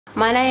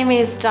My name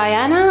is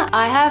Diana.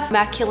 I have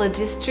macular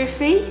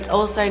dystrophy. It's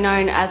also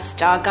known as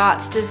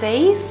Stargardt's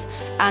disease,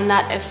 and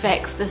that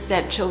affects the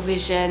central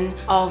vision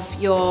of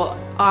your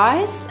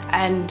eyes,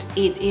 and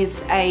it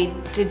is a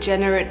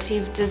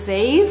degenerative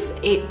disease.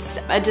 It's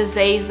a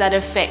disease that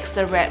affects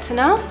the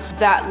retina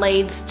that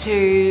leads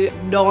to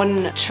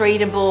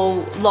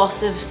non-treatable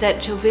loss of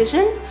central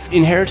vision.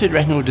 Inherited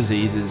retinal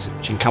diseases,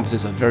 which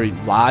encompasses a very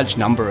large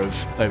number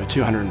of over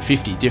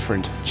 250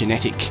 different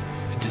genetic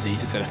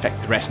diseases that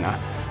affect the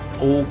retina,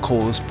 all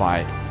caused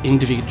by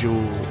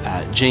individual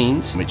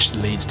genes, which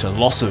leads to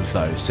loss of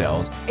those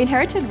cells.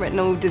 Inherited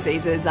retinal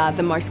diseases are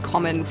the most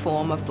common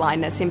form of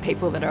blindness in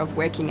people that are of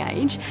working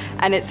age,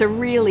 and it's a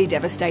really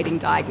devastating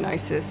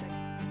diagnosis.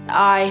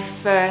 I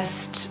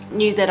first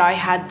knew that I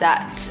had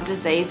that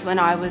disease when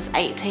I was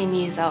 18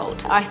 years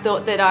old. I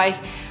thought that I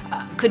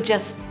could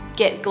just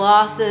get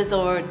glasses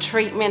or a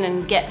treatment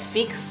and get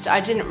fixed. I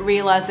didn't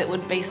realise it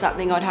would be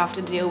something I'd have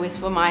to deal with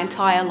for my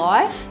entire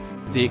life.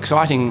 The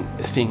exciting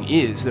thing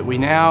is that we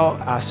now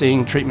are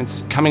seeing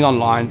treatments coming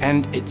online,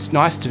 and it's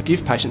nice to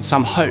give patients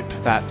some hope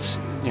that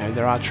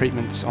there are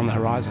treatments on the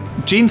horizon.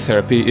 Gene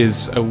therapy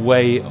is a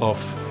way of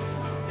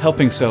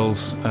helping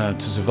cells to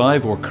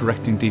survive or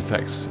correcting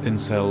defects in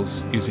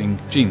cells using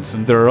genes.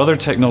 And there are other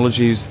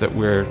technologies that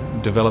we're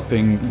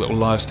developing that will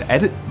allow us to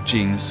edit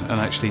genes and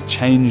actually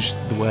change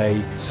the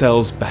way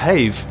cells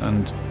behave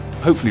and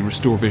hopefully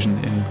restore vision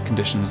in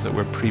conditions that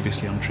were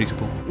previously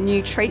untreatable.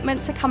 New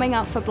treatments are coming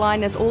up for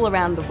blindness all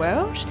around the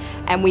world,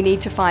 and we need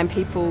to find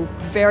people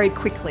very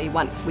quickly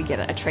once we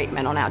get a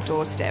treatment on our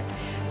doorstep.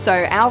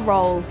 So our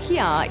role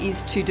here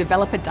is to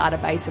develop a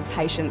database of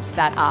patients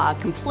that are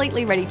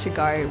completely ready to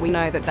go. We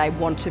know that they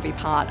want to be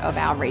part of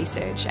our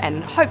research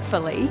and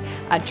hopefully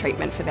a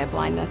treatment for their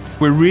blindness.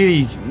 We're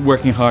really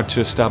working hard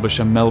to establish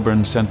a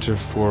Melbourne Centre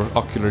for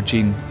Ocular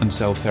Gene and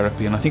Cell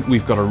Therapy, and I think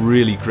we've got a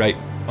really great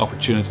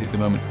opportunity at the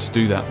moment to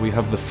do that. We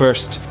have the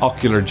first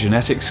ocular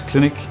genetics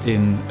clinic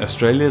in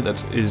Australia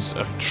that is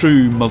a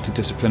true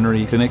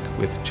multidisciplinary clinic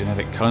with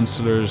genetic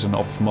counsellors and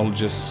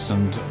ophthalmologists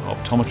and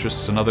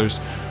optometrists and others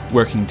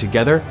working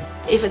together.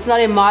 If it's not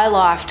in my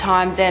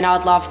lifetime, then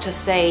I'd love to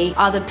see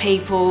other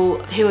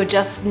people who are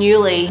just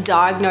newly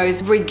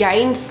diagnosed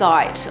regain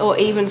sight or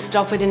even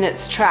stop it in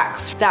its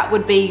tracks. That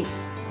would be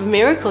a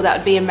miracle, that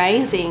would be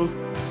amazing.